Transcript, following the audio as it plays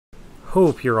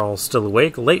Hope you're all still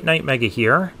awake. Late Night Mega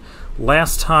here.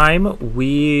 Last time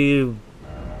we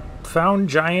found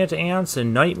giant ants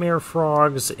and nightmare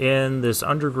frogs in this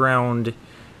underground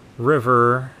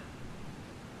river.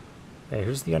 Hey,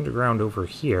 here's the underground over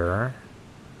here.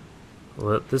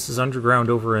 Well, this is underground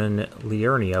over in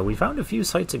Liurnia. We found a few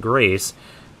sites of grace,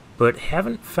 but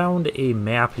haven't found a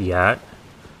map yet.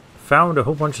 Found a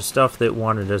whole bunch of stuff that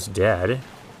wanted us dead.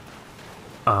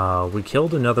 We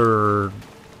killed another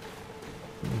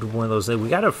one of those. We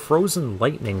got a frozen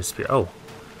lightning spear. Oh,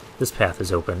 this path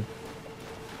is open.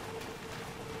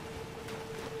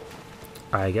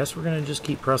 I guess we're gonna just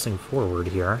keep pressing forward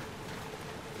here.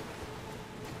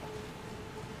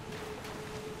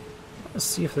 Let's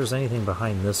see if there's anything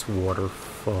behind this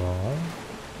waterfall.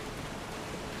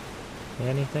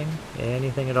 Anything?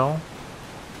 Anything at all?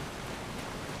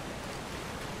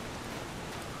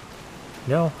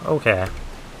 No? Okay.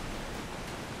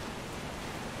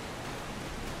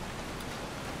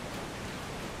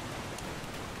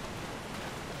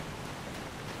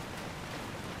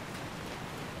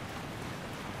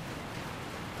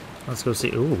 Let's go see.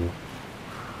 Ooh.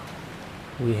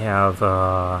 We have,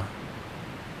 oh,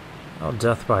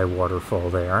 Death by Waterfall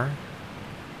there.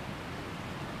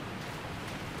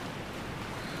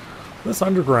 This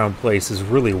underground place is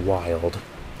really wild.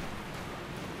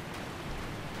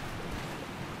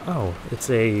 Oh, it's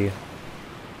a...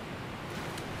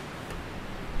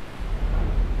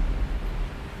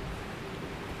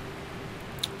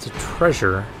 It's a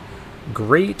treasure.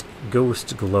 Great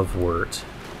Ghost Glovewort.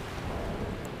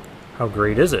 How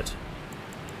great is it?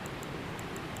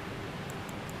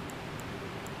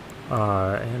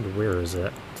 And where is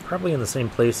it? It's probably in the same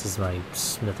place as my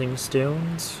smithing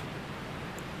stones.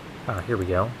 Ah, here we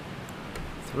go.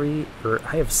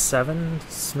 I have 7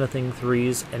 smithing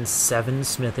 3s and 7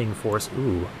 smithing 4s.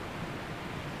 Ooh.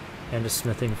 And a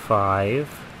smithing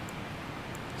 5.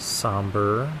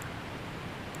 Somber.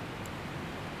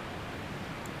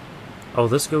 Oh,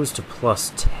 this goes to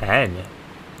plus 10.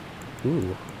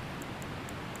 Ooh.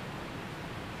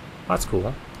 That's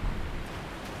cool.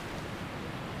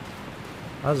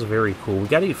 That's very cool. We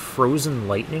got a frozen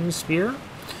lightning spear,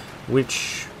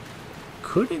 which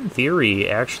could, in theory,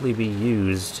 actually be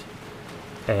used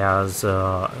as,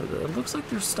 it looks like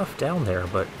there's stuff down there,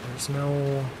 but there's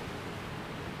no...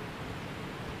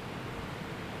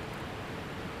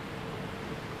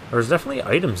 There's definitely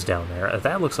items down there.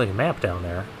 That looks like a map down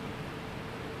there.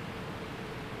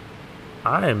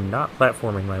 I am not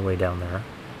platforming my way down there.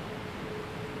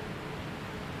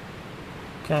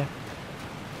 Okay.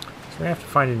 So we have to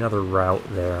find another route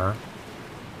there.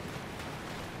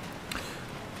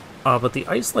 But the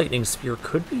Ice Lightning Spear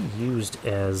could be used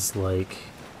as, like,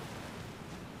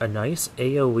 a nice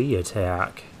AoE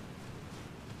attack.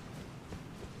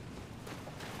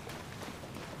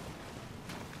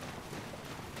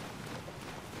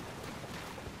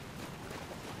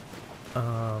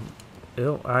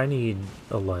 Oh, I need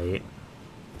a light.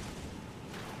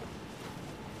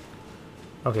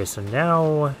 Okay, so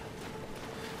now...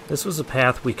 This was a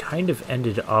path we kind of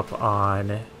ended up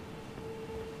on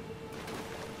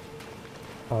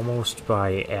almost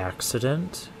by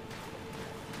accident.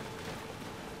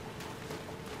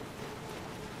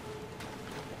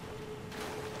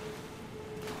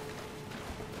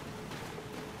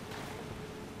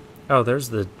 Oh, there's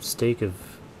the Stake of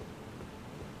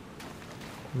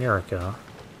America.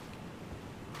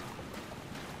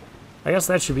 I guess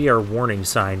that should be our warning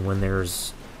sign when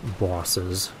there's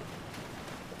bosses.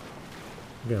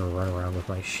 I'm gonna run around with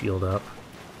my shield up.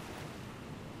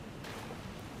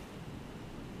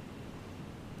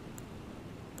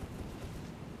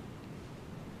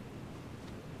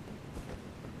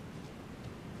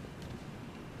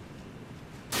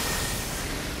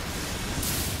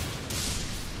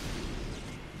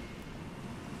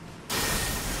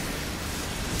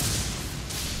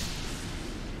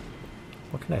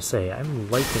 What can I say? I'm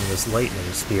liking this lightning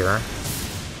spear.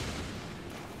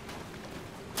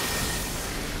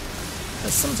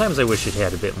 Sometimes I wish it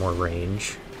had a bit more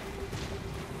range.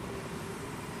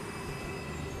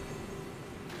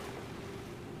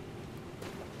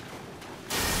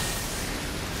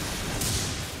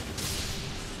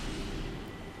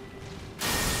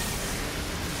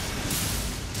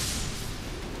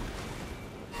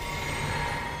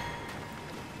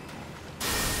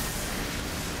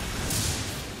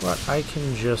 But I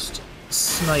can just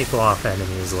snipe off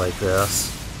enemies like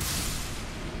this.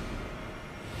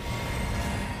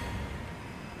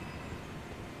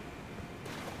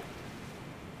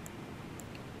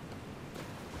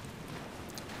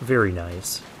 Very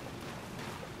nice.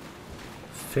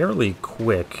 Fairly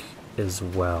quick as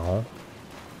well.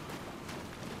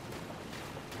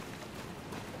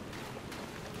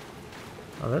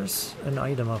 Oh, there's an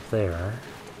item up there.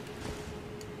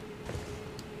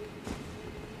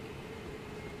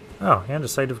 Oh, and a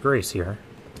Site of Grace here.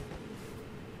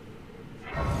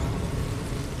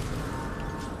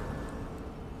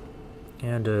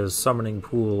 And a summoning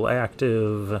pool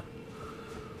active.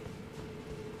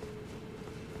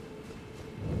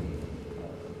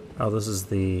 Oh, this is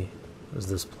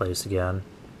this place again.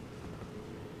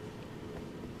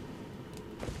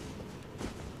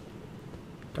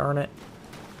 Darn it.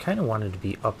 Kind of wanted to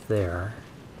be up there.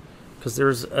 Because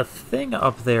there's a thing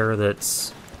up there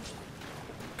that's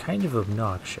kind of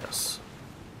obnoxious.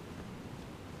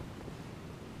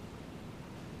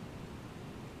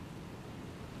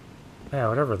 Yeah,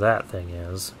 whatever that thing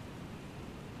is.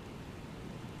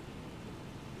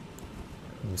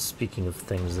 And speaking of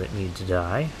things that need to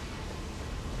die.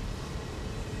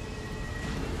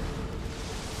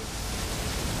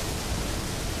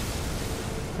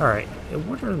 Alright,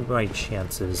 what are my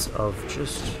chances of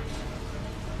just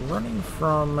running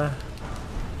from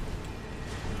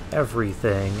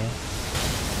everything?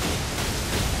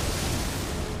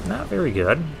 Not very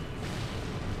good.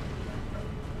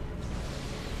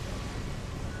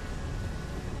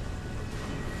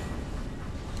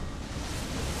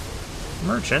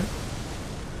 Merchant?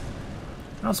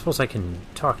 I don't suppose I can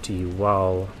talk to you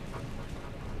while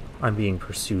I'm being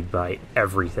pursued by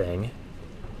everything.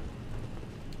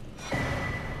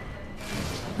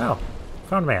 Oh,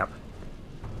 found map.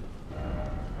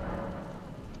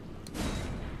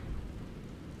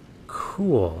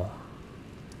 Cool.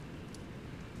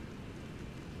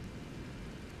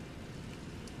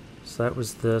 So that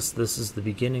was this. This is the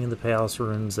beginning of the palace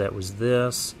ruins. That was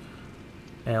this.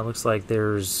 And it looks like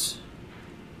there's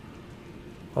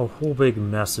a whole big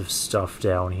mess of stuff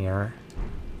down here.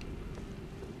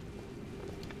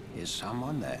 Is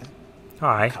someone there?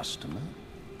 Hi. Customer?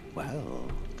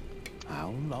 Well,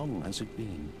 how long has it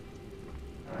been?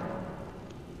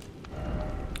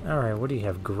 Alright, what do you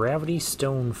have? Gravity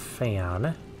Stone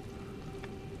Fan.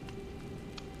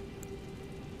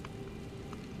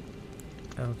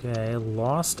 Okay,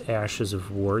 Lost Ashes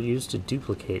of War, used to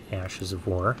duplicate Ashes of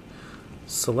War.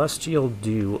 Celestial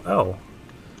Dew. Oh.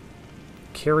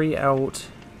 Carry out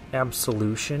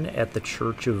absolution at the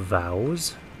Church of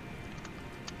Vows.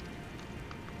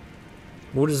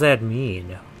 What does that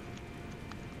mean?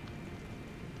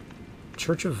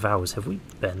 Church of Vows, have we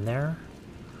been there?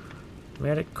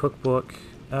 Magic Cookbook.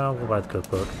 Oh, we'll buy the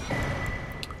cookbook.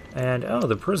 And, oh,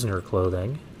 the prisoner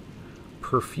clothing.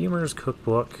 Perfumer's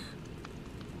Cookbook.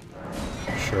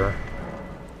 Sure.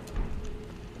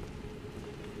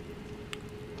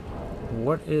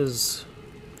 What is...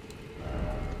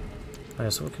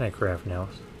 Alright, so what can I craft now?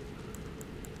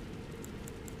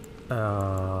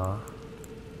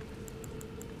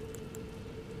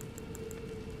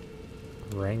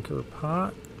 Rancor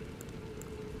pot?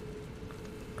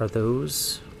 Are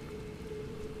those...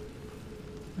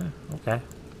 okay.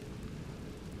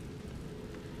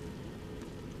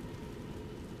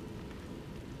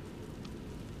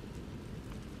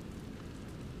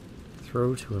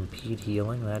 Throw to impede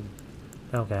healing, that...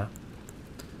 okay.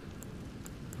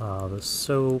 The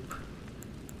soap...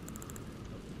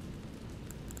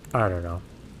 I don't know.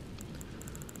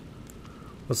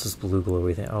 What's this blue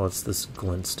glowy thing? Oh, it's this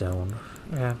glintstone.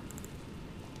 Yeah.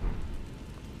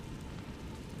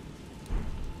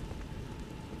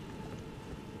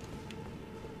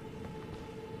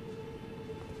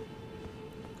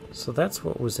 So that's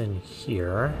what was in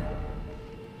here.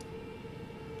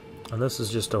 And this is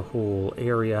just a whole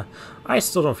area. I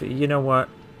still don't feel... You know what?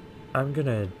 I'm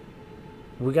gonna...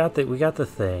 We got the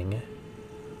thing.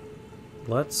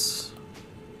 Let's...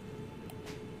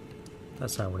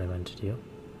 That's not what I meant to do.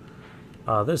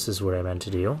 This is what I meant to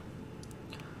do.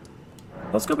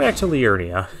 Let's go back to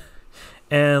Liurnia.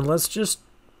 And let's just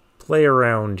play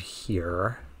around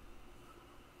here.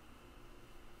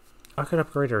 I could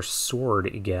upgrade our sword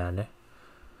again.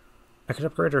 I could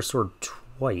upgrade our sword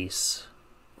twice.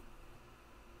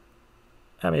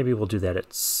 Maybe we'll do that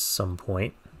at some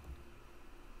point.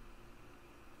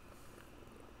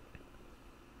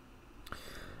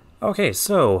 Okay,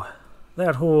 so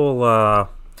that whole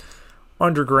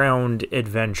underground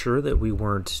adventure that we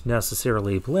weren't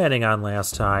necessarily planning on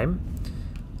last time,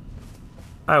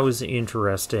 that was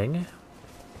interesting.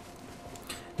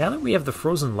 Now that we have the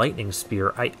Frozen Lightning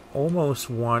Spear, I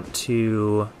almost want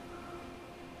to...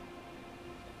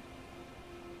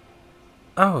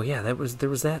 Oh yeah, there was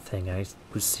that thing I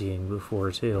was seeing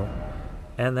before too.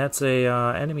 And that's a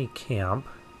enemy camp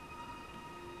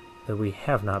that we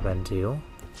have not been to.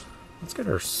 Let's get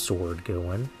our sword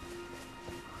going.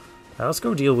 Now let's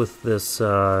go deal with this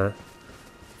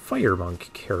Fire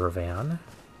Monk Caravan.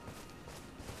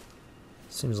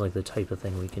 Seems like the type of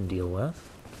thing we can deal with.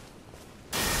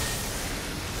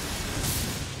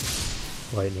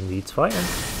 Lightning beats fire.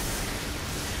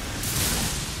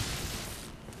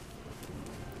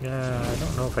 I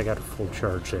don't know if I got a full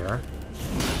charge there.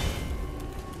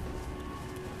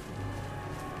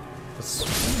 Let's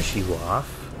finish you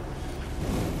off.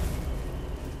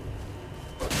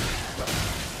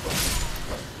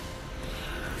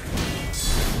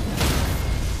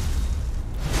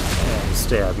 And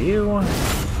stab you.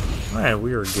 Alright,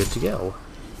 we are good to go.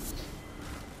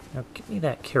 Now give me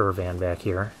that caravan back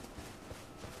here.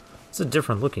 It's a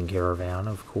different looking caravan,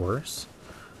 of course.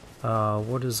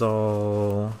 What is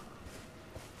all...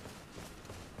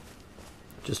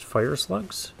 just fire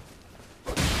slugs?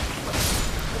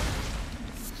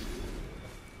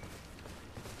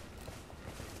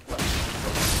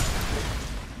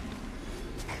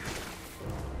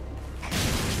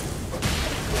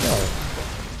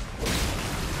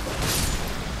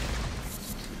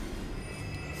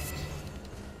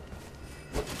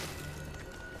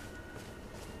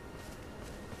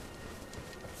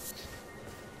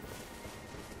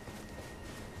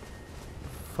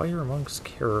 Fire Monk's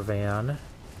Caravan.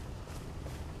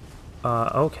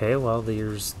 Okay, well,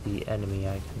 there's the enemy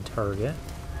I can target.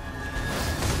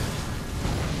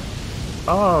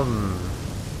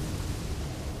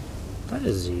 That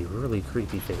is a really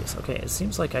creepy face. Okay, it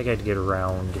seems like I got to get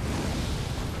around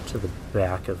to the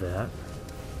back of it.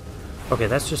 Okay,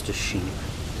 that's just a sheep.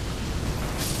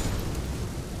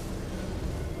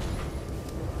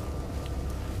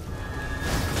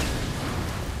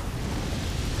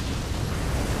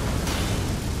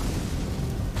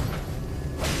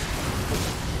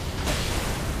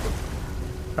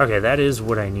 Okay, that is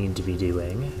what I need to be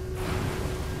doing.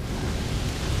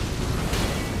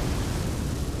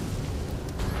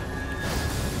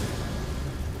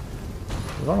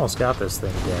 We've almost got this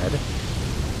thing dead.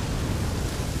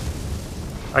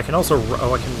 I can also...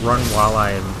 oh, I can run while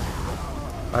I'm...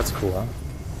 that's cool.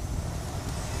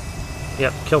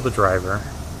 Yep, kill the driver.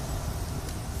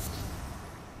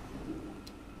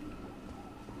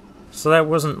 So that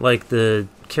wasn't like the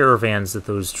caravans that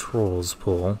those trolls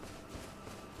pull.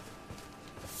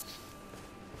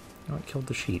 Oh, it killed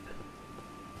the sheep.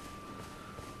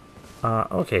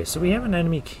 Okay, so we have an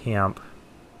enemy camp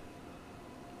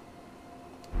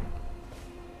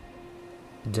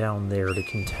down there to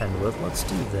contend with. Let's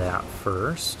do that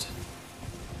first.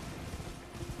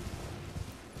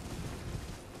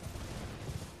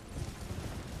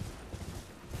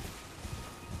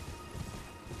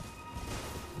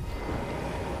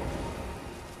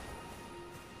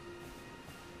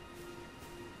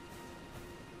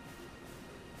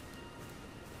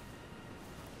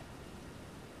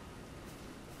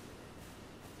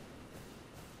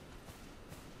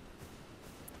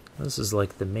 This is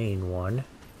like the main one.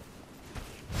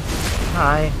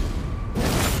 Hi.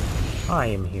 I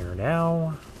am here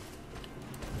now.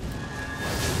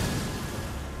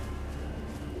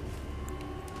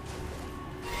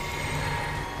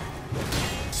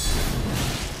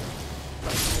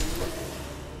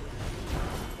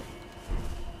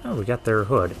 Oh, we got their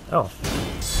hood. Oh.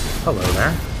 Hello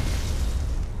there.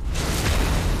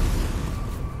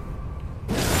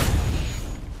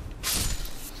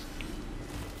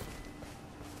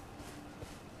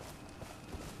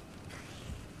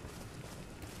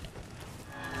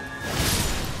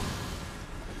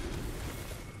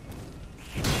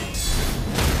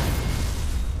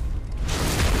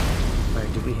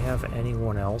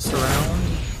 Anyone else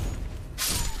around?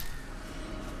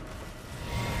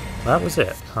 That was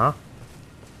it, huh?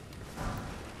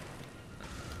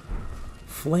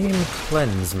 Flame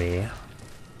cleanse me.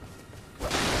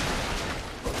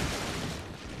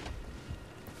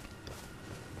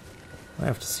 I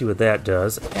have to see what that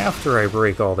does after I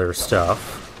break all their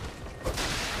stuff.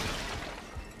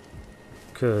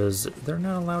 Because they're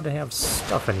not allowed to have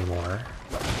stuff anymore.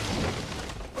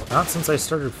 Not since I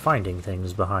started finding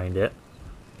things behind it.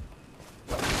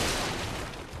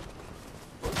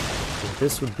 But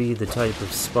this would be the type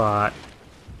of spot...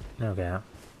 okay.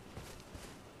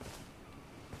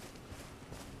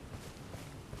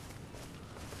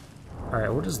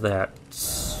 Alright, what is that?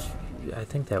 I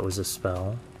think that was a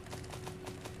spell.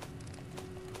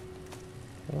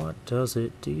 What does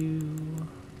it do?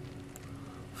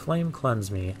 Flame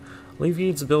cleanse me.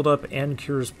 Alleviates buildup and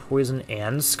cures poison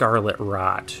and scarlet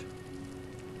rot.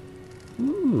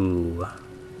 Ooh.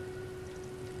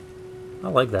 I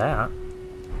like that.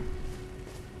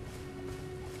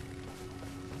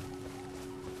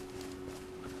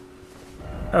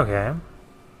 Okay.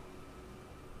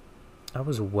 That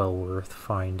was well worth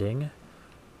finding.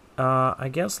 I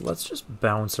guess let's just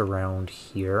bounce around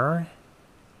here.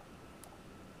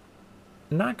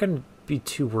 Not going to be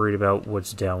too worried about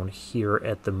what's down here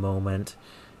at the moment,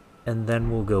 and then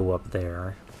we'll go up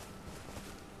there.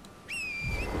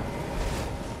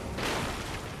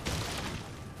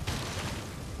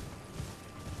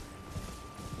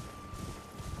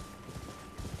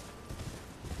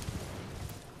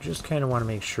 Just kind of want to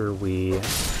make sure we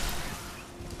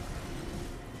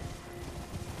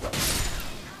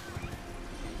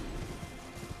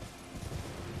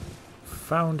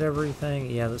found everything.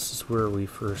 Yeah, this is where we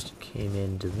first came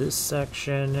into this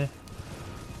section.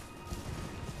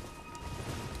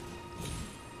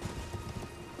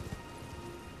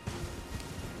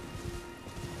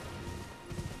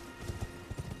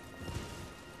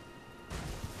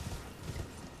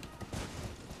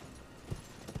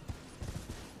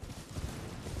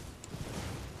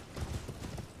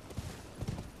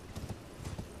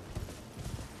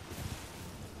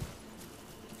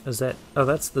 Is that... Oh,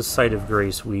 that's the site of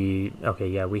grace we... Okay,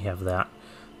 yeah, we have that.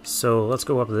 So let's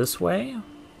go up this way.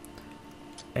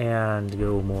 And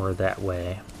go more that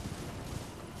way.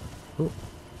 Ooh.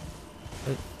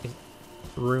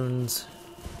 Runes.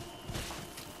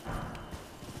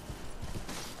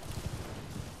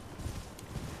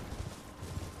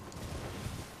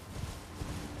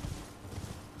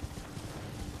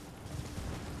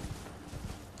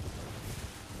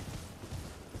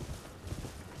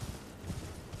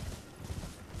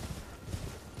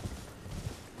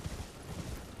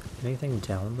 Anything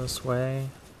down this way?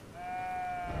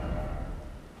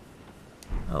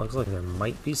 Oh, looks like there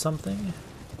might be something.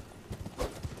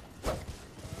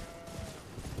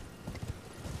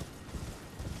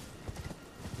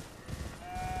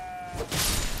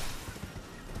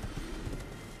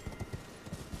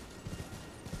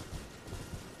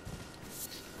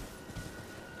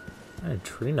 A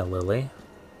Trina Lily.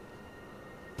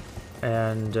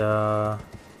 And,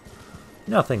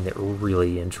 nothing that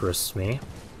really interests me.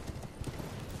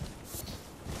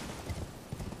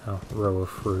 Oh, row of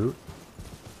fruit.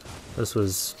 This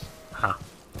was... Ah.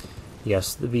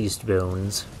 Yes, the beast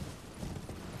bones.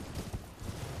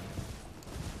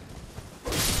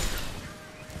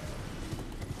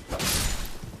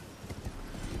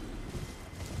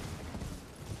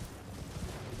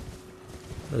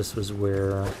 This was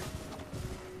where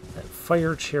that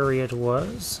fire chariot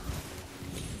was.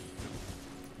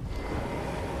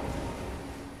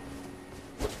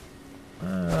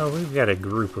 We've got a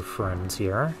group of friends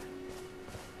here.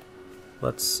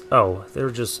 Let's... Oh, they're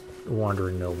just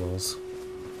wandering nobles.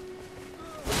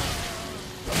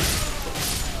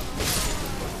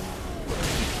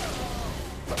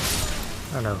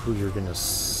 I don't know who you're gonna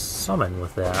summon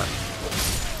with that.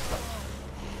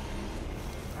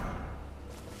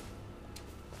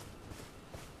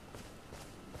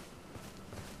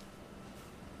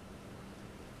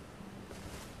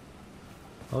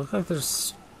 It looks like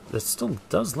there's... It still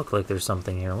does look like there's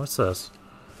something here. What's this?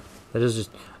 That is just...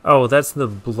 Oh, that's the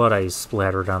blood ice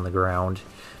splattered on the ground.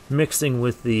 Mixing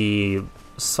with the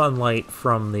sunlight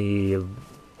from the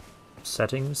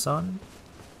setting sun?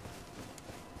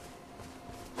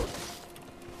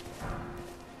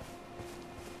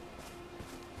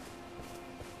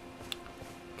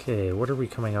 Okay, what are we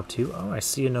coming up to? Oh, I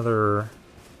see another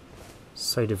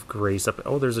site of grace up...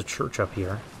 Oh, there's a church up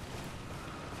here.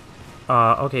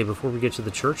 Okay, before we get to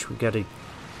the church, we've got to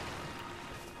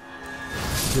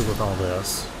deal with all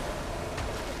this.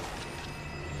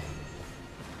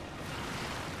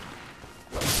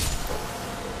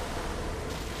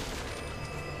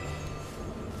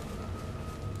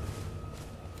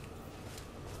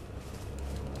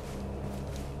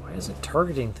 Why is it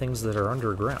targeting things that are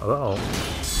underground? Oh.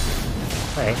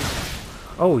 Hey.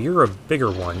 Oh, you're a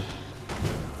bigger one.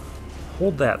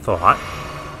 Hold that thought.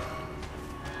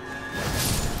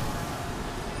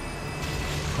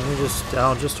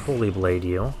 I'll just Holy Blade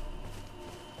you.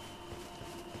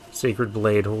 Sacred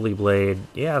Blade, Holy Blade.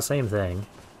 Yeah, same thing.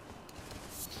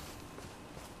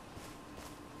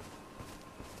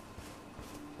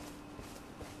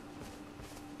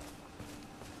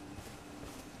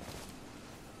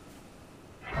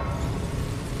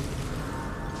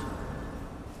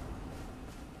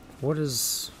 What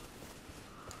is...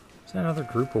 Is that another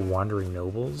group of wandering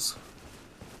nobles?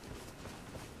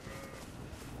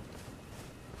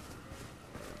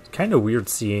 Kind of weird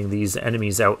seeing these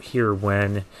enemies out here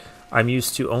when I'm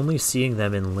used to only seeing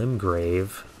them in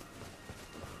Limgrave.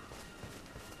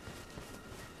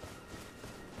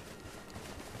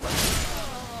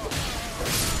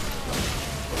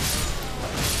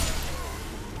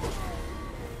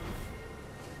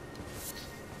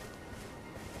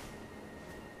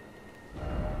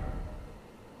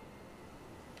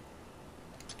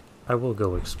 I will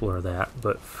go explore that,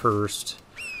 but first,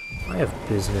 I have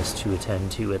business to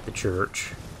attend to at the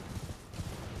church.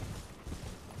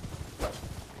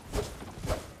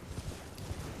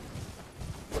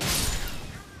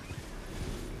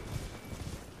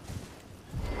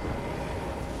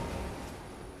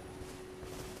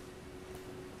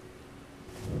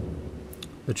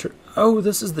 The church. Oh,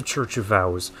 this is the Church of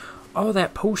Vows. Oh,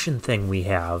 that potion thing we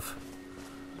have.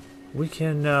 We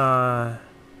can,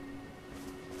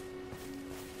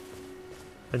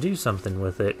 do something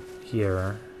with it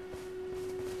here.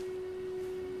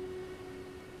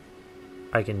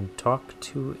 I can talk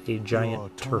to a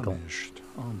giant turtle. Tarnished,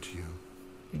 aren't you?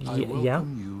 Yeah. I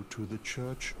welcome you to the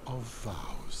Church of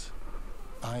Vows.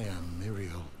 I am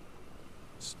Miriel,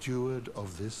 steward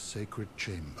of this sacred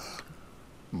chamber.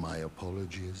 My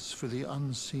apologies for the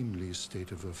unseemly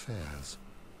state of affairs.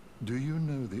 Do you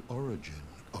know the origin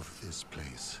of this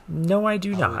place? No, I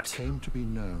do How not. it came to be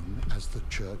known as the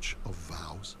Church of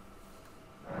Vows?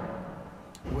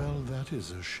 Well, that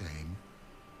is a shame.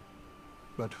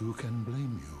 But who can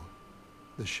blame you?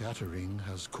 The shattering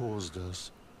has caused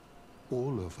us,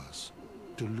 all of us,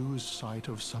 to lose sight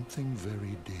of something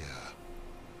very dear.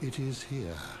 It is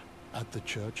here, at the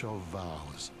Church of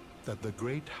Vows, that the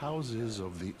great houses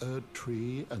of the Erd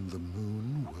Tree and the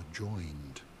Moon were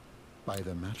joined by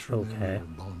the matrimonial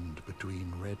bond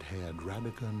between red-haired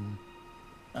Radagon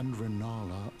and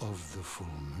Renala of the Full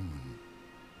Moon.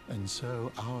 And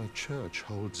so our church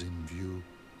holds in view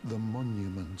the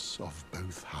monuments of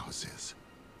both houses,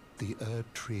 the Erd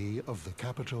Tree of the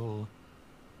capital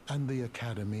and the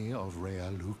Academy of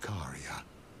Rea Lucaria.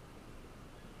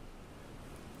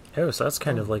 Oh, so that's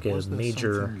kind of like a Was there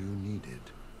major... something you needed?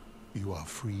 You are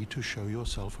free to show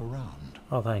yourself around.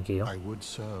 Oh, thank you. I would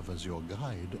serve as your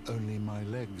guide, only my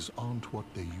legs aren't what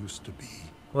they used to be.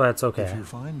 Well, that's If okay. you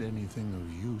find anything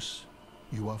of use,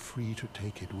 you are free to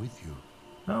take it with you.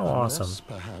 Oh, Unless, awesome.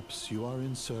 perhaps you are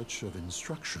in search of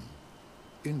instruction,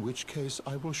 in which case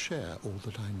I will share all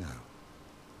that I know.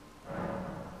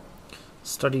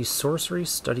 Study sorcery,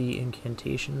 study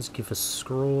incantations, give a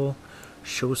scroll,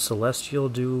 show celestial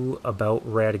dew about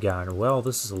Radagon. Well,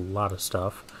 this is a lot of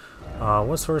stuff.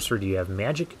 What sorcery do you have?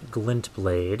 Magic Glint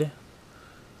Blade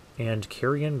and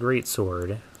Carrion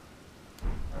Greatsword.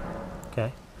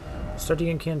 Okay. Study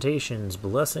incantations,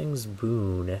 blessings,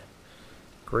 boon.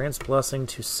 Grants blessing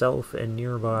to self and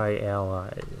nearby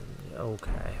allies.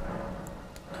 Okay.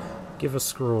 Give a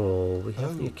scroll. We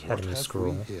have the Academy what have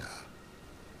scroll. we here?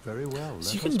 Very well. So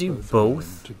let you can us do both both?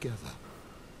 learn together.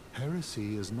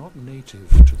 Heresy is not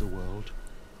native to the world.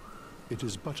 It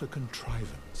is but a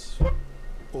contrivance.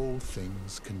 All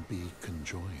things can be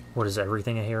conjoined. What is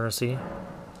everything a heresy?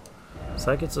 So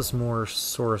that gets us more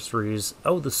sorceries.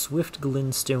 Oh, the Swift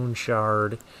Glintstone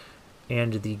Shard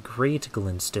and the Great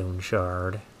Glintstone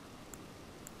Shard.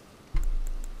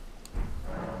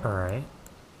 Alright.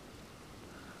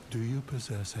 Do you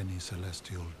possess any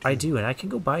celestial dew? I do, and I can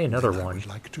go buy another Then I one. would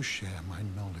like to share my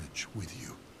knowledge with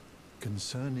you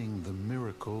concerning the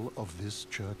miracle of this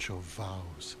Church of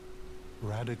Vows.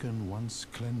 Radagon once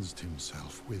cleansed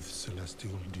himself with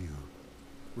celestial dew,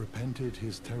 repented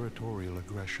his territorial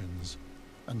aggressions,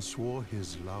 and swore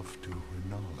his love to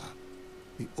Renala.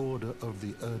 The Order of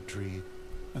the Erd Tree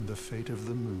and the fate of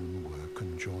the Moon were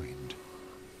conjoined,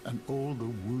 and all the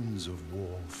wounds of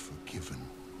war forgiven.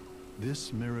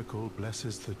 This miracle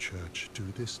blesses the Church to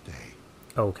this day.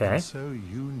 Okay. And so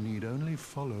you need only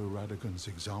follow Radagon's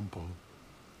example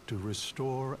to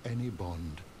restore any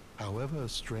bond, however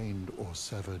strained or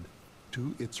severed,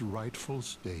 to its rightful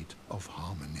state of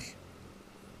harmony.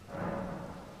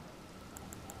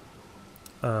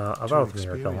 About to the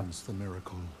miracle. experience the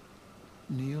miracle,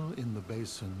 kneel in the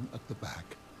basin at the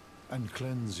back and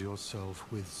cleanse yourself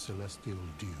with celestial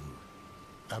dew.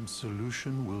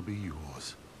 Absolution will be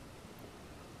yours.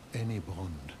 Any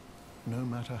bond, no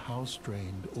matter how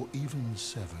strained or even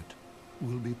severed,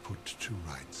 will be put to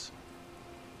rights.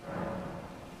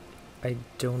 I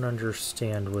don't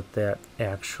understand what that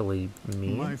actually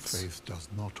means. My faith does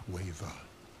not waver.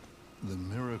 The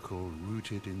miracle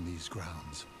rooted in these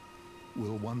grounds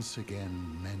will once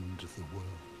again mend the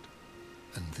world.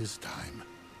 And this time,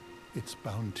 its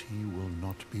bounty will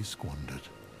not be squandered.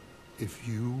 If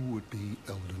you would be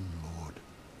Elden Lord,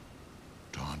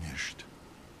 tarnished,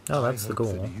 Oh, that's the I hope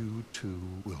goal. that you too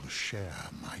will share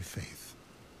my faith.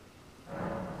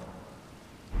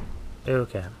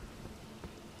 Okay.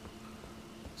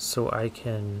 So I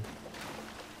can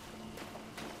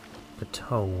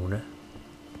atone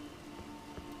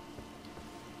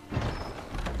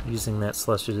using that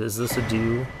celestial. Is this a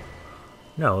dew?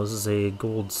 No, this is a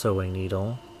gold sewing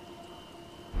needle.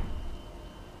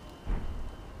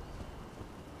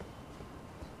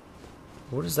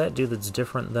 What does that do that's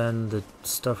different than the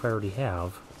stuff I already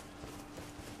have?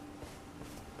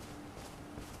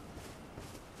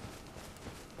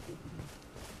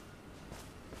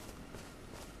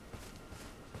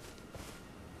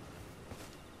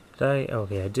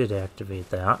 Okay, I did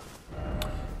activate that.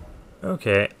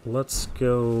 Okay, let's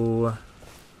go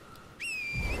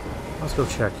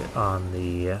check on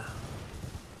the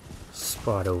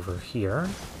spot over here.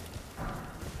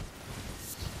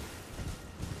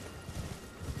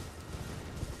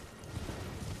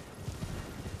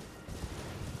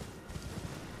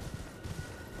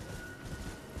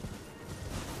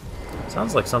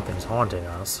 Sounds like something's haunting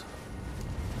us.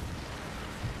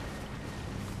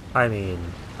 I mean,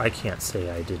 I can't say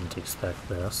I didn't expect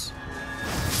this.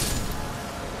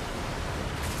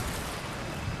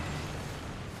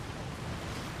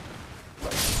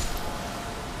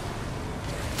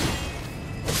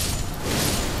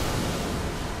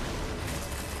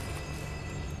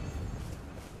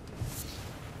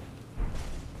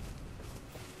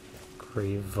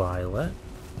 Gray violet.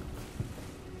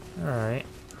 Alright.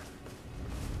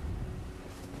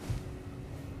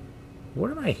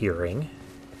 What am I hearing?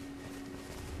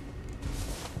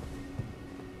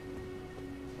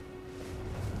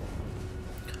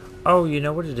 Oh, you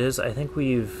know what it is? I think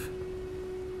we've...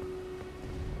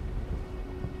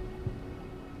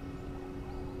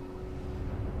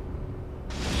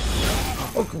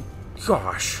 Oh,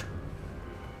 gosh.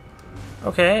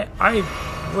 Okay,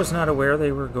 I was not aware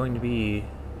they were going to be...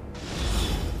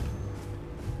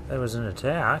 That was an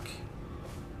attack.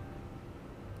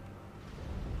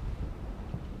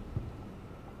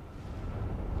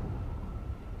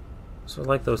 So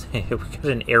like those... we got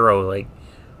an arrow, like...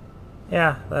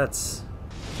 Yeah, that's...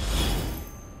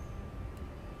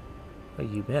 Oh,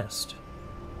 you missed.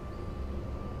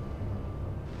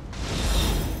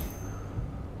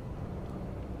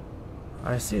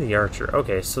 I see the archer.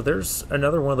 Okay, so there's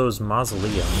another one of those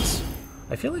mausoleums.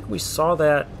 I feel like we saw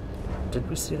that... Did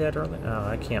we see that earlier? Oh,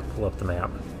 I can't pull up the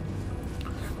map.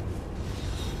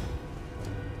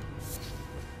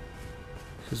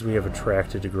 Because we have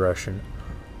attracted aggression.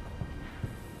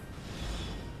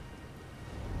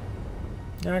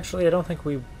 Actually, I don't think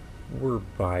we were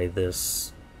by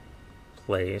this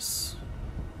place.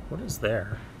 What is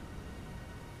there?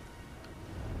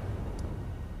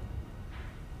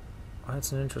 Oh,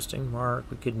 that's an interesting mark.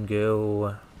 We couldn't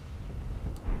go...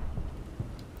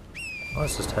 Oh,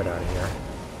 let's just head out of here.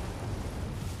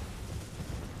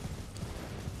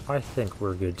 I think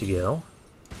we're good to go.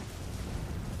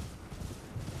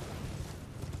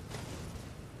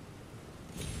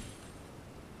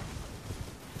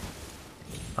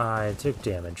 I took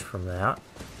damage from that.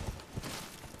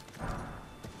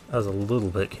 That was a little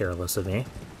bit careless of me.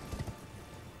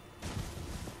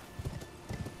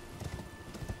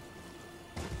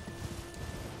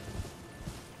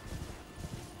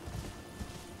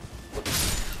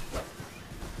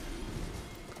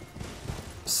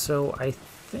 So I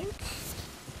think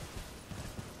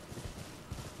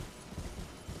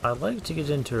I'd like to get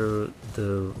into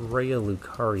the Rhea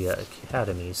Lucaria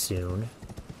Academy soon.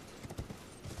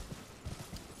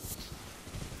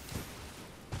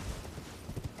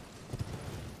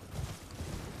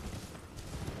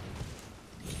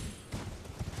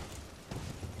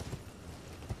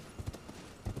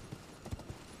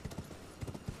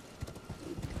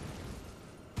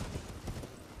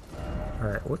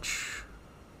 Alright, which...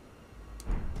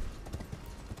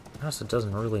 I guess it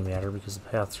doesn't really matter because the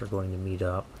paths are going to meet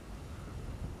up.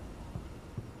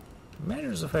 It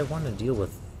matters if I want to deal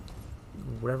with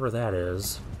whatever that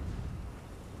is.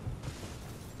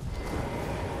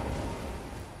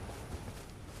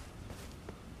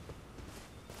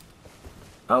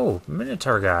 Oh,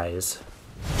 Minotaur guys.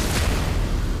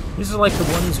 These are like the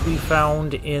ones we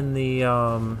found in the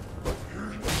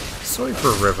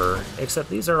Soifer River,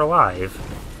 except these are alive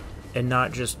and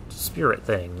not just spirit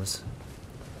things.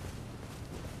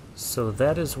 So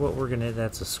that is what we're gonna...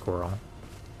 That's a squirrel.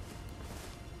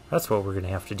 That's what we're gonna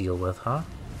have to deal with, huh?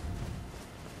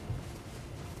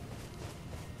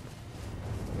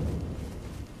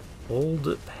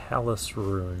 Old Palace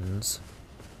Ruins.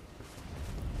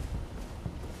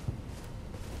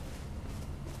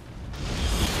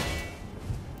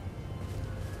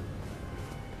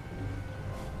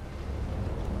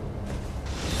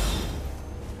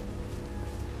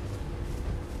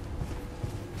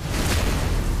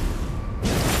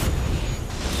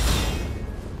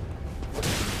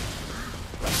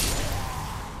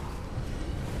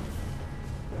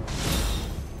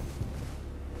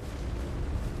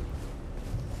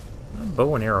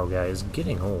 Bow and arrow guy is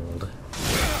getting old.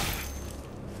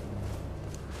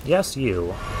 Yes,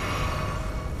 you.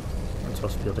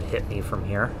 supposed to be able to hit me from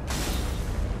here.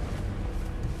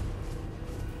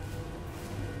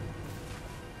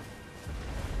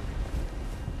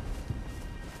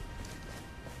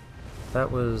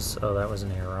 That was... oh, that was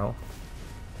an arrow.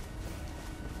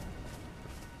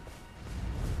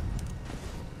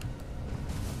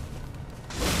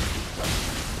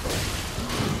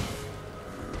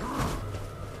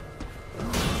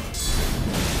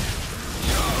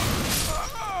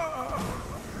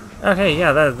 Okay,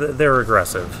 yeah, they're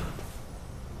aggressive.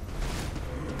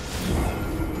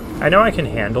 I know I can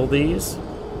handle these.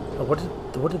 Oh,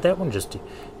 what did that one just do?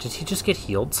 Did he just get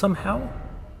healed somehow?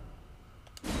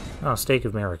 Oh, Stake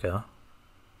of America.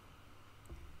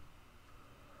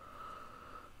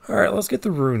 Alright, let's get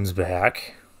the runes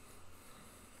back.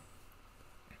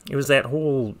 It was that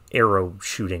whole arrow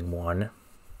shooting one.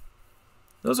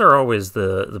 Those are always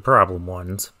the problem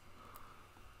ones.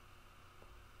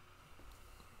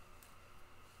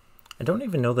 I don't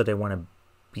even know that I want to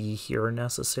be here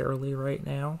necessarily right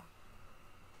now.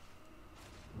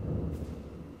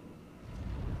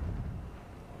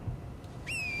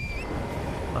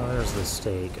 Oh, there's the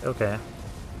stake. Okay.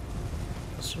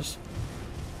 Let's just...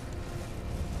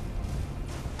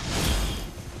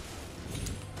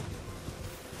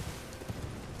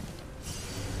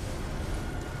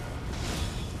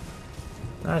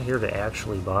 not here to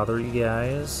actually bother you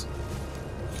guys.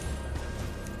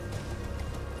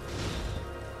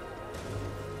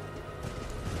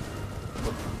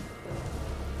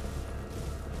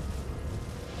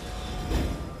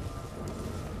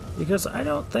 Because I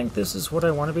don't think this is what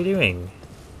I want to be doing.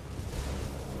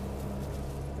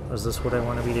 Is this what I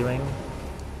want to be doing?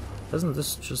 Isn't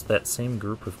this just that same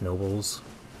group of nobles?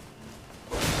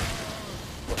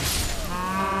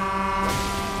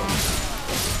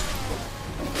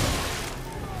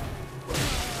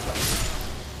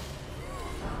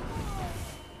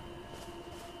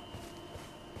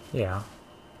 Yeah.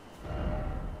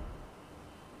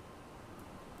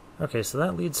 Okay, so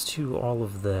that leads to all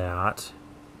of that.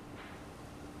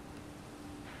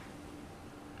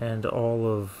 And all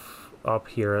of up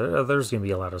here, there's going to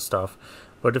be a lot of stuff.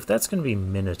 But if that's going to be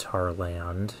Minotaur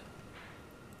land,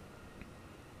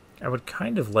 I would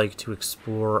kind of like to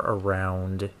explore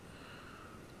around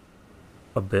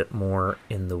a bit more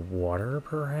in the water,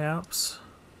 perhaps.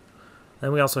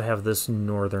 Then we also have this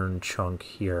northern chunk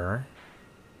here.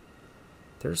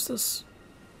 There's this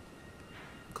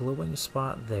glowing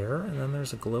spot there, and then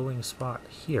there's a glowing spot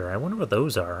here. I wonder what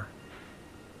those are.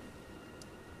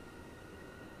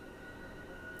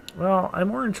 Well, I'm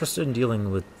more interested in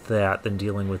dealing with that than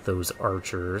dealing with those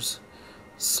archers.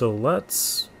 So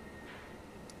let's...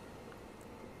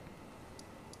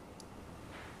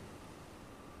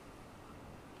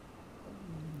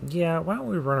 yeah, why don't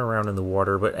we run around in the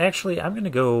water? But actually, I'm going to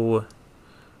go...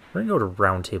 we're going to go to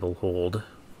Round Table Hold.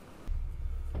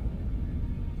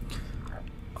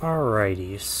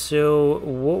 Alrighty, so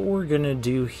what we're going to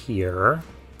do here...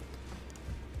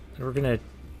 we're going to...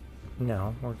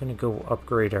 no, we're going to go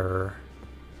upgrade our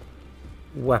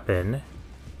weapon.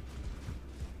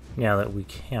 Now that we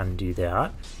can do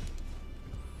that.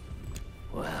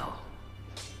 Well,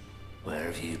 where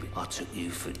have you been? I took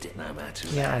you for dead, no matter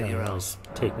Yeah, I know, it was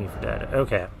take me for dead.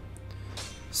 Okay.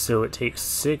 So it takes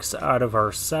 6 out of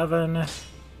our 7.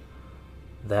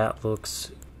 That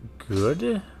looks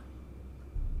good.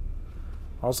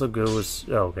 Also goes...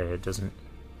 oh, okay, it doesn't...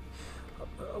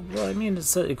 well, I mean,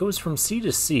 it goes from C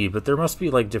to C, but there must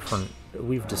be, like, different...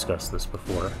 we've discussed this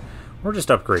before. We're just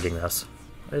upgrading this.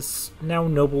 It's now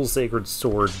Noble Sacred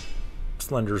Sword,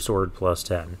 Slender Sword plus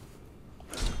 10.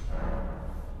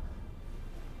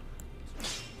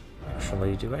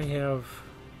 Actually, do I have...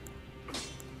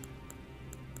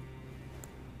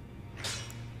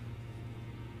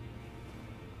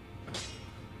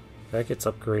 that gets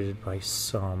upgraded by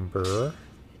Somber.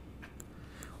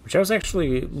 Which I was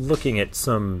actually looking at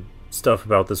some stuff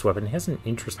about this weapon. It has an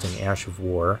interesting Ash of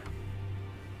War.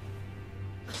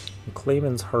 And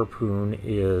Clayman's Harpoon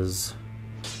is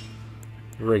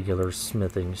regular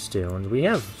smithing stones. We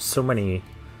have so many,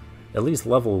 at least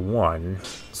level 1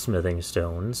 smithing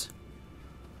stones.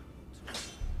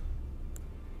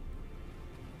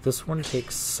 This one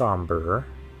takes Somber.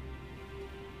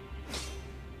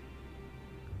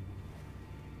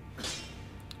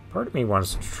 Part of me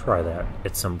wants to try that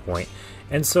at some point.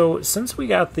 And so, since we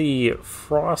got the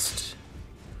frost,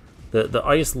 the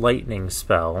ice lightning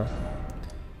spell...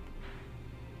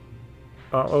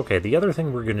 okay, the other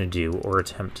thing we're going to do, or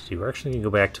attempt to do, we're actually going to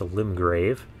go back to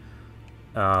Limgrave.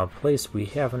 Place we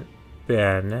haven't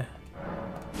been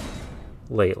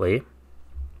lately.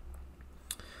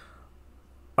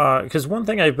 Because one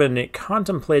thing I've been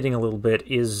contemplating a little bit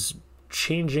is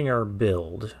changing our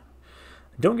build.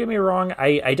 Don't get me wrong,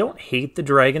 I don't hate the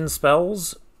dragon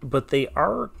spells, but they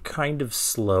are kind of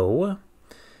slow.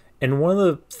 And one of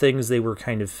the things they were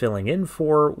kind of filling in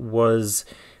for was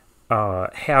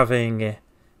having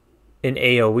an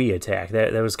AoE attack.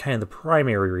 That was kind of the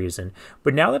primary reason.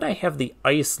 But now that I have the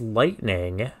Ice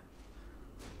Lightning,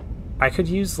 I could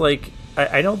use, like...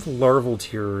 I know the larval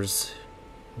tears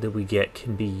that we get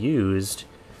can be used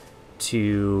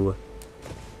to...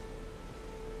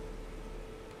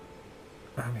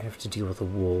 I'm going to have to deal with a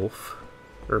wolf.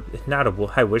 Or, not a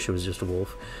wolf. I wish it was just a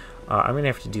wolf. I'm going to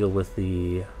have to deal with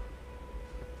the...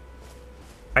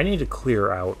 I need to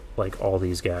clear out, like, all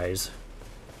these guys.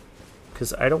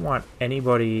 Because I don't want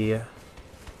anybody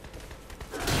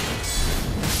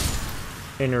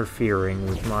interfering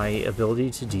with my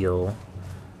ability to deal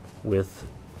with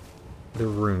the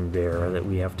rune bear that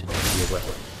we have to deal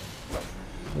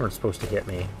with. You weren't supposed to hit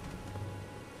me.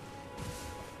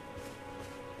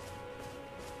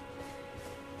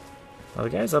 Well, the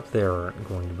guys up there aren't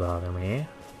going to bother me.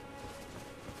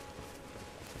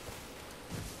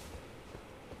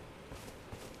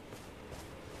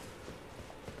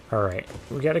 Alright,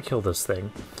 we gotta kill this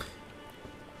thing.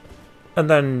 And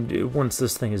then, once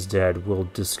this thing is dead, we'll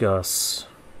discuss...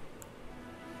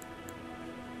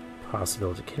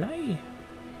 possibility. Can I...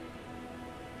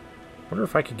 wonder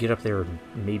if I could get up there and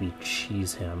maybe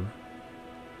cheese him.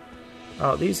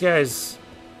 Oh, these guys...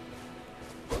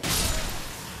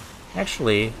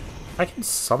 Actually, I can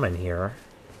summon here.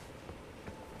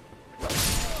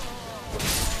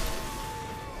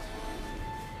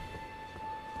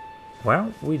 Why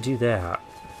don't we do that?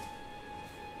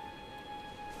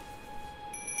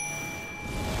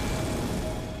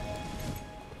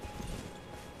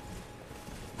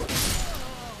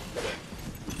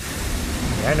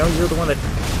 Yeah, I know you're the one that...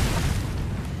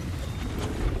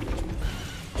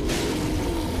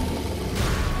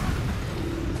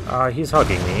 he's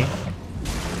hugging me.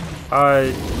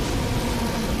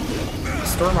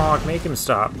 Stormhawk, make him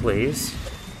stop, please.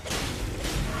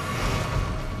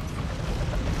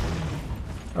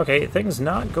 Okay, things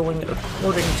not going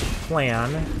according to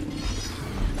plan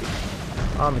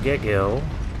on the get-go.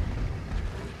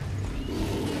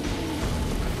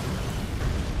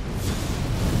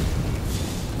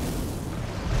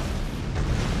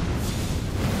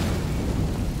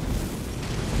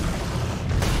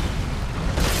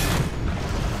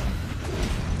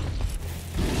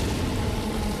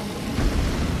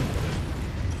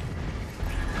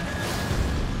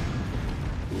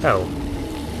 Oh.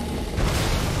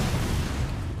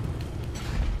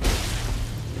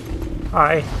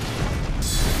 Hi.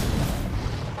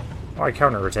 Well, I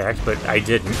counterattacked, but I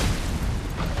didn't.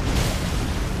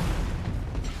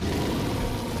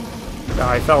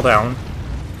 I fell down.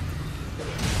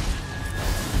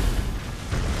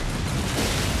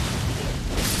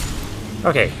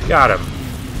 Okay, got him.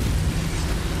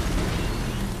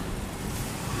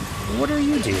 What are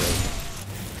you doing?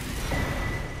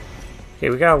 Okay,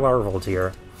 we got a larval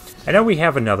here. I know we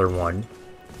have another one,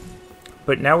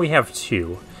 but now we have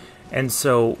two. And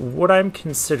so what I'm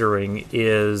considering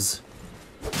is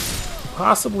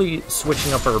possibly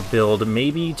switching up our build,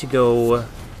 maybe to go...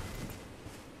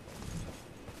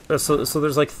 So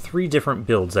there's like 3 different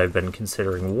builds I've been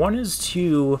considering. One is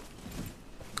to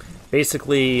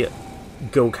basically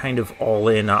go kind of all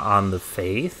in on the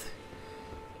faith.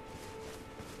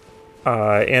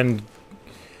 And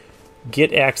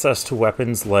get access to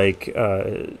weapons like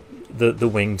the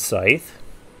winged scythe,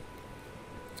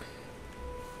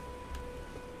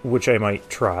 which I might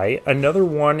try. Another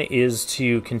one is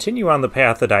to continue on the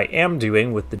path that I am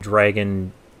doing with the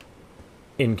dragon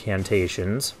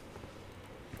incantations.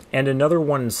 And another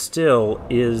one still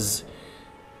is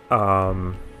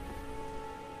well,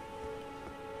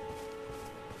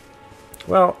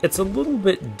 it's a little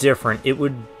bit different. It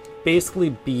would basically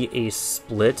be a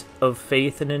split of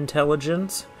faith and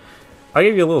intelligence. I'll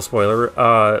give you a little spoiler.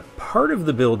 Part of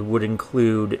the build would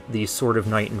include the Sword of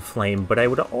Night and Flame, but I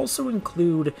would also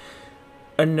include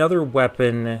another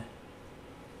weapon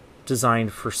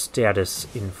designed for status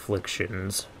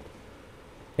inflictions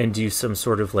and do some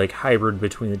sort of like hybrid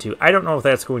between the two. I don't know if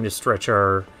that's going to stretch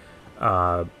our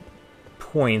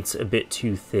points a bit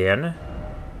too thin.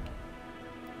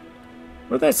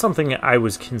 But that's something I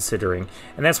was considering.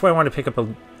 And that's why I want to pick up a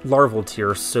larval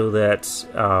tier so that...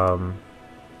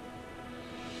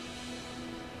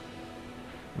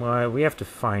 well, we have to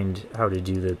find how to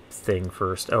do the thing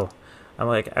first. Oh, I'm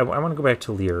like, I want to go back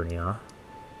to Liurnia.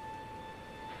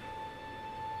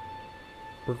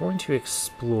 We're going to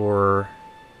explore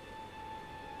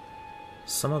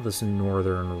some of this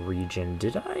northern region.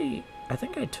 Did I... I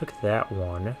think I took that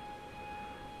one.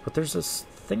 But there's this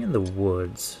thing in the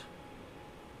woods.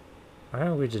 I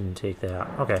know we didn't take that.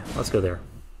 Okay, let's go there.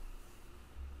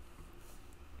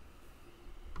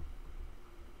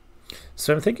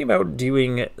 So I'm thinking about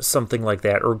doing something like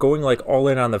that, or going like all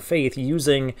in on the faith,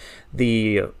 using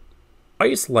the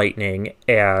ice lightning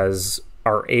as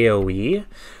our AoE,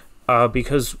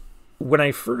 because when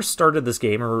I first started this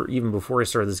game, or even before I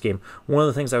started this game, one of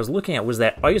the things I was looking at was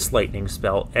that ice lightning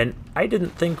spell, and I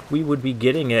didn't think we would be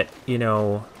getting it, you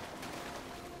know,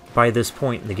 by this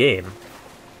point in the game.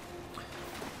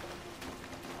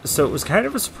 So it was kind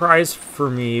of a surprise for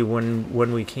me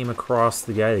when we came across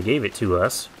the guy that gave it to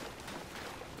us.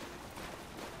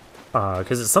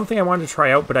 Because it's something I wanted to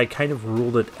try out, but I kind of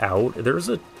ruled it out. There's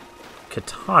a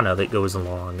katana that goes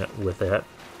along with it.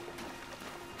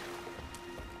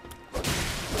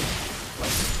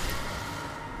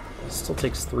 Still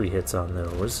takes 3 hits on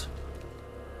those.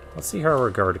 Let's see how our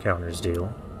guard counters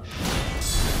do.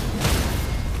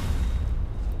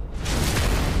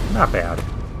 Not bad.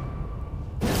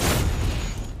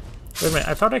 Wait a minute,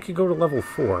 I thought I could go to level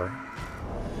 4.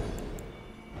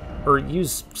 Or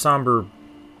use Somber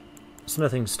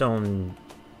Smithing Stone,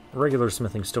 regular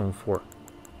Smithing Stone 4.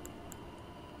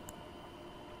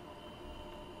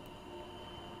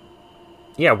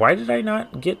 Yeah, why did I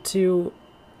not get to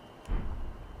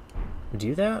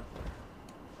do that?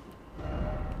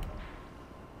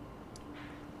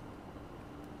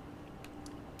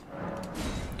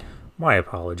 My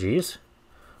apologies.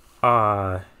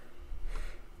 So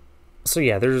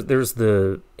yeah, there's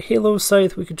the Halo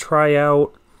Scythe we could try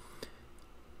out.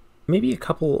 Maybe a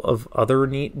couple of other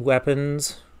neat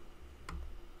weapons.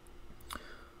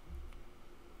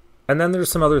 And then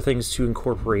there's some other things to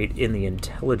incorporate in the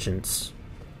intelligence.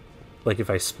 Like if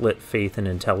I split faith and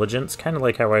intelligence, kind of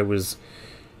like how I was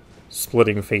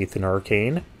splitting faith and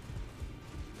arcane.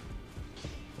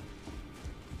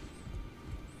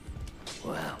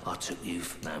 Well, I took you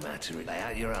for no matter. Lay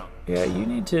out your own. Yeah, you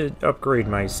need to upgrade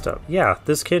my stuff. Yeah,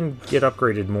 this can get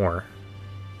upgraded more.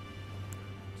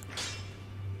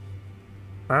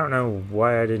 I don't know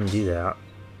why I didn't do that.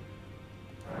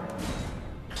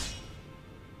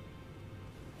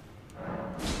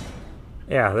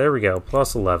 Yeah, there we go.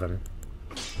 Plus 11.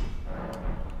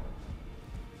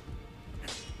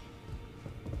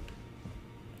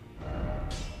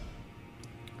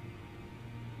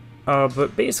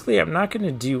 But basically, I'm not going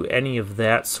to do any of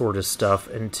that sort of stuff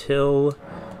until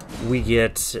we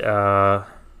get, I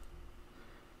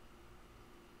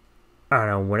don't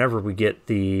know, whenever we get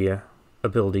the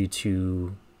ability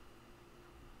to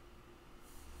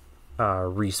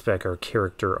respec our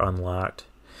character unlocked.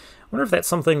 I wonder if that's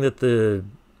something that the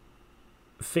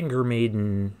Finger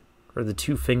Maiden, or the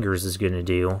Two Fingers, is going to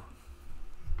do.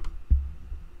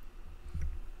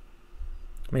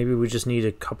 Maybe we just need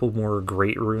a couple more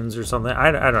great runes or something.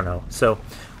 I don't know. So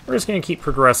we're just going to keep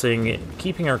progressing,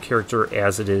 keeping our character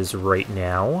as it is right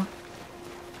now.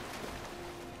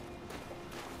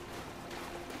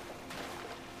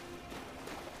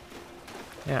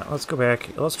 Yeah, let's go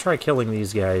back. Let's try killing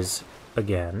these guys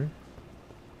again.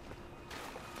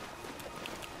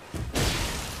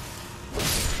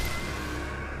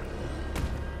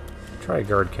 Try a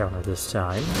guard counter this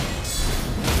time.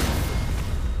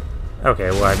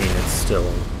 Okay, well, I mean, it's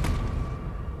still...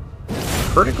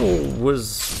 Critical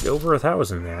was over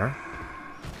 1,000 there.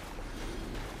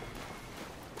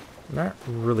 I'm not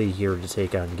really here to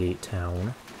take on Gate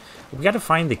Town. We gotta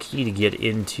find the key to get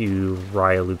into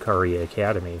Raya Lucaria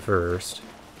Academy first.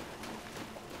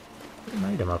 There's an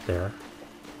item up there.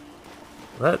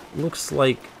 That looks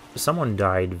like someone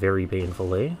died very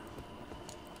painfully.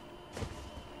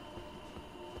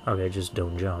 Okay, just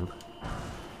don't jump.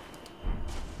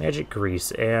 Magic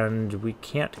grease, and we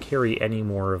can't carry any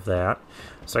more of that.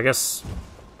 So I guess...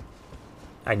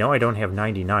 I know I don't have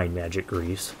 99 magic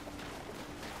grease.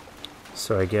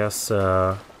 So I guess,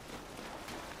 could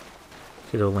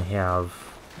only have,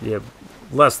 yeah,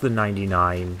 less than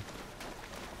 99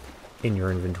 in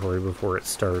your inventory before it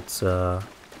starts, going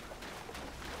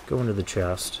to the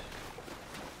chest.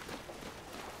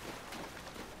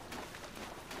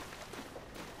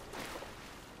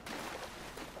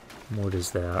 What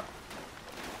is that?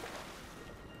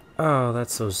 Oh,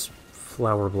 that's those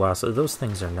flower blossoms. Those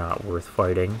things are not worth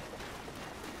fighting.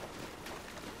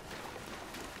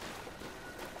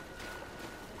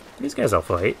 These guys I'll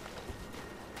fight.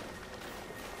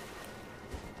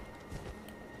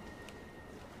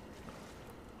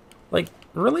 Like,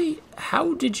 really?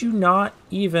 How did you not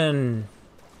even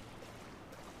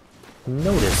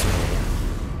notice me?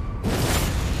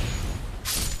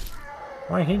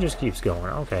 Why, he just keeps going.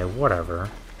 Okay, whatever.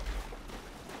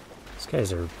 These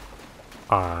guys are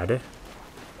odd.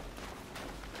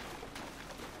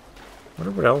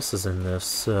 Wonder what else is in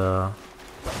this, Oh,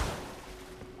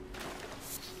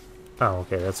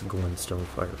 okay, that's a glintstone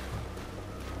firefly.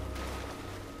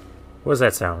 What does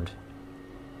that sound?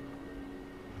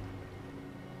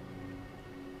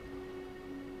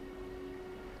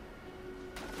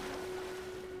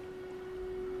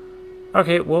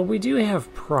 Okay, well, we do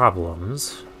have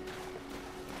problems.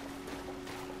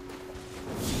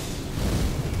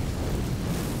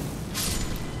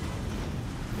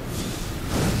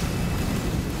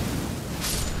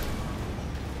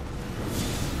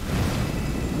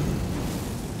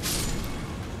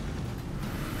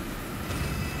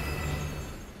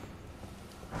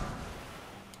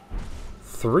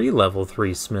 Three level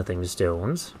 3 smithing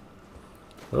stones.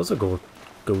 Those will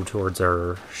go towards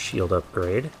our shield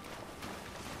upgrade.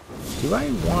 Do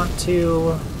I want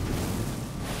to...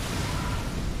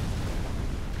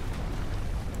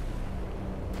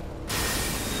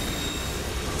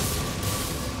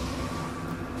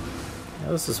 Yeah,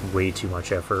 this is way too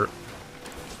much effort.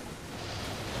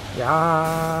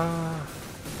 Yeah.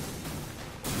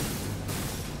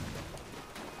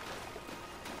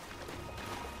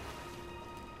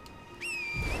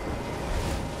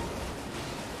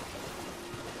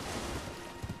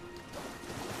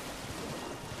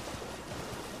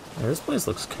 Yeah, this place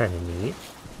looks kind of neat.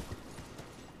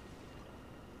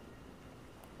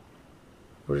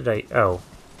 Where did I... Oh.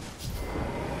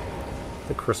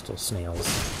 The crystal snails.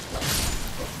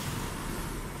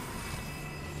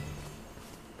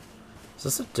 Is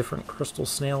this a different crystal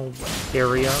snail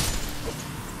area?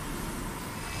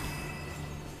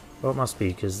 Well, it must be,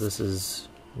 because this is...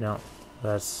 No,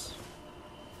 that's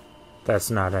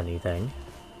not anything.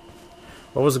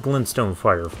 What was a glintstone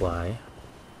firefly?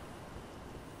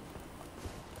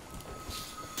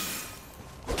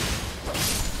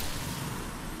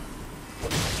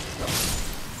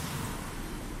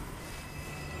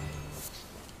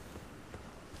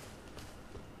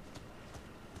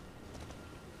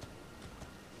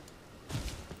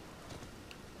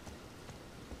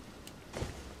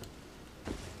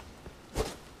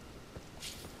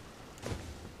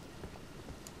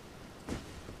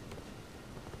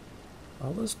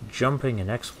 All this jumping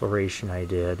and exploration I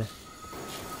did.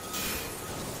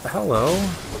 Hello?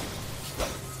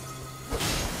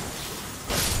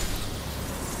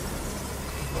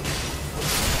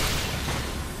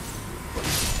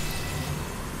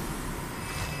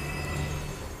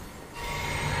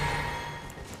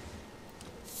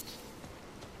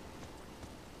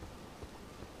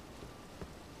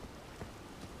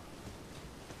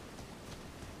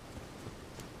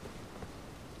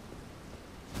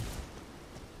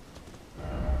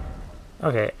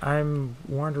 Okay, I'm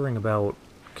wandering about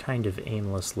kind of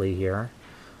aimlessly here.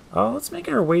 Oh, let's make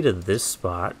our way to this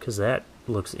spot, because that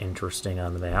looks interesting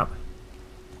on the map.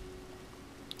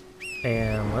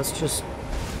 And let's just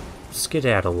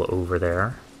skedaddle over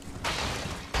there.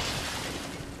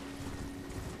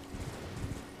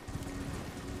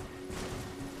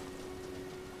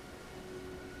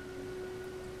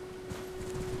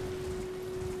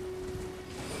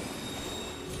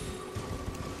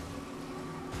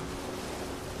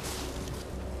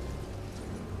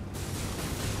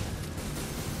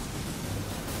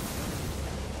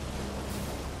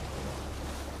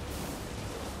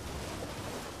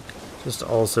 Just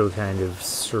also kind of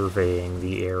surveying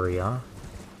the area.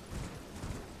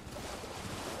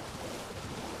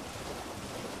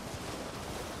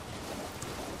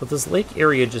 But this lake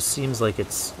area just seems like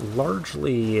it's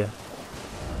largely... I'm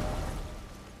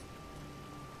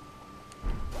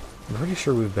pretty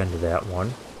sure we've been to that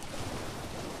one.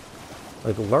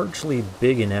 Like, largely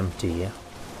big and empty.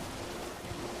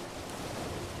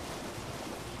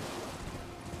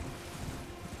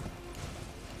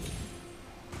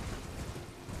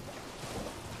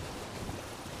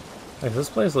 Like,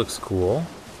 this place looks cool,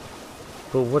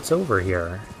 but what's over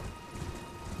here?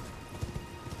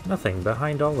 Nothing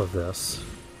behind all of this.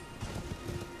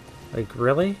 Like,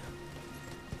 really?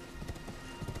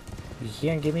 You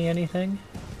can't give me anything?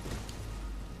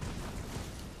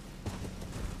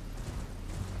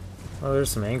 Oh,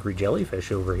 there's some angry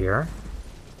jellyfish over here.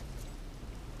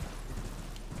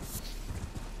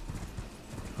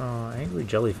 Oh, angry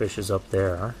jellyfish is up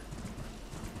there.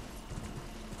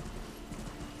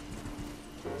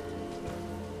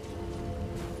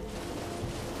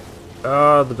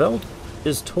 The bell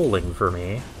is tolling for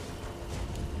me.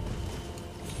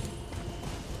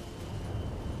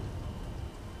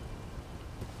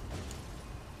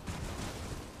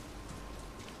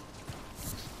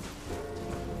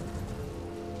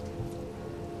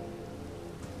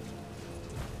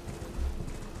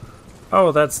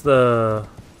 Oh, that's the...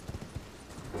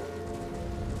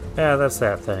 Yeah, that's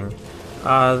that thing.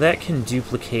 That can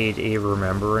duplicate a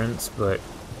remembrance, but...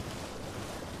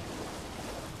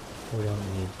 we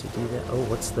don't need to do that. Oh,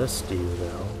 what's this do,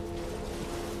 though?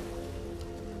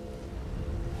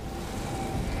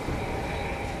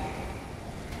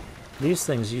 These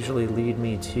things usually lead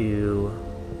me to...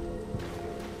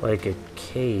 like a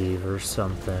cave or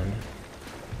something.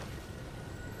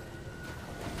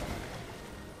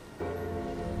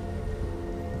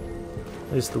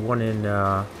 At least the one in,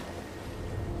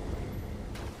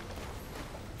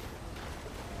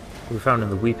 we found in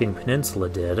the Weeping Peninsula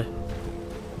did.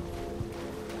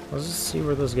 Let's just see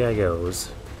where this guy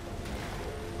goes.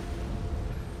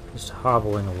 Just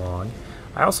hobbling along.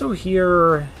 I also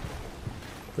hear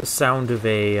the sound of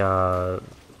a,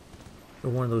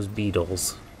 one of those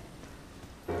beetles.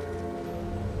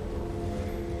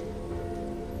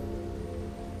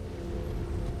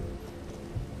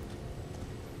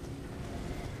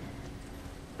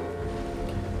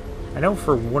 I know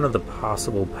for one of the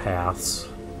possible paths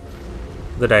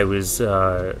that I was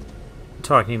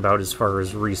talking about as far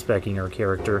as respecking our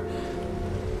character,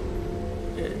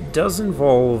 it does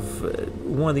involve,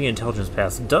 one of the intelligence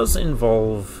paths does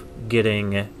involve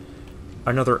getting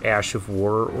another Ash of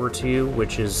War or two,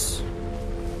 which is...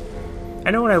 I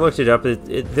know when I looked it up,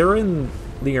 they're in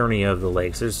Liurnia of the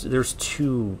Lakes. There's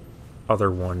two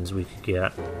other ones we could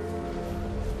get.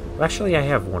 Actually, I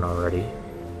have one already.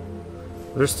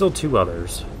 There's still two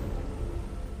others.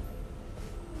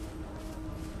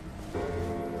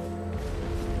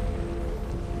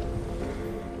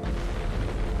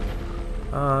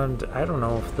 And I don't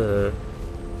know if the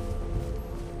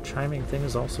chiming thing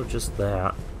is also just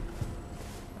that.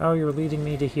 Oh, you're leading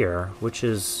me to here, which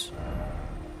is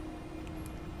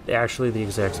actually the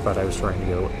exact spot I was trying to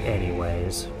go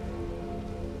anyways.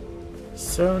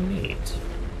 So neat.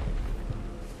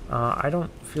 I don't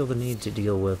feel the need to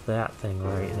deal with that thing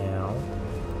right now.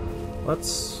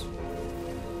 Let's...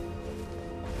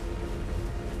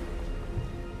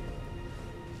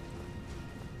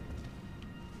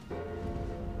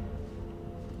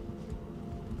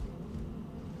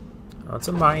 oh, it's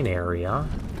a mine area.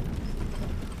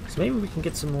 So maybe we can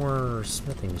get some more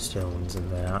smithing stones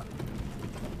in that.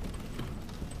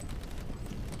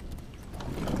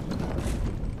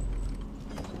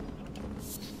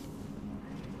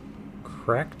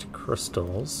 Cracked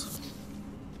crystals.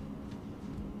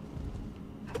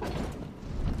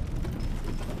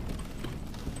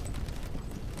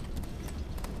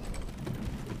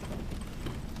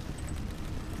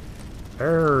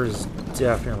 There's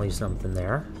definitely something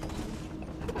there.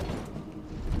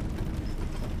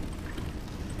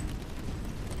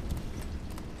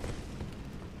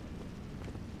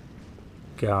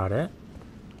 Got it.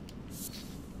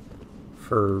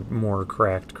 For more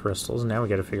cracked crystals. Now we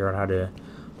gotta figure out how to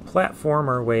platform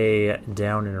our way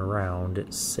down and around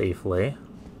safely.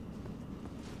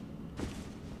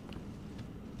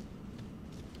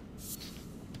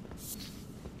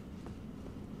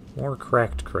 More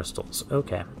cracked crystals.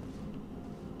 Okay.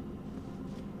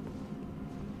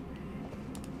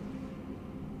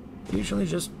 Usually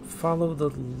just follow the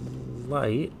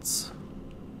lights.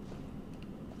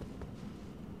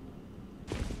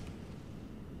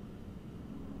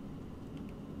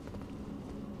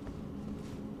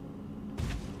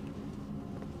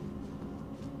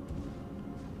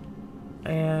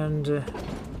 And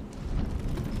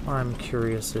I'm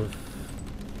curious if...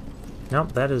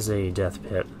 nope, that is a death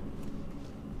pit.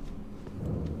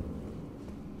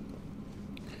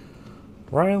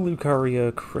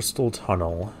 Liurnia Crystal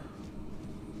Tunnel.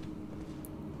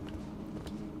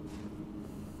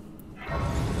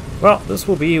 Well, this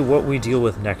will be what we deal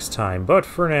with next time, but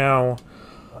for now,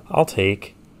 I'll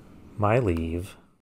take my leave.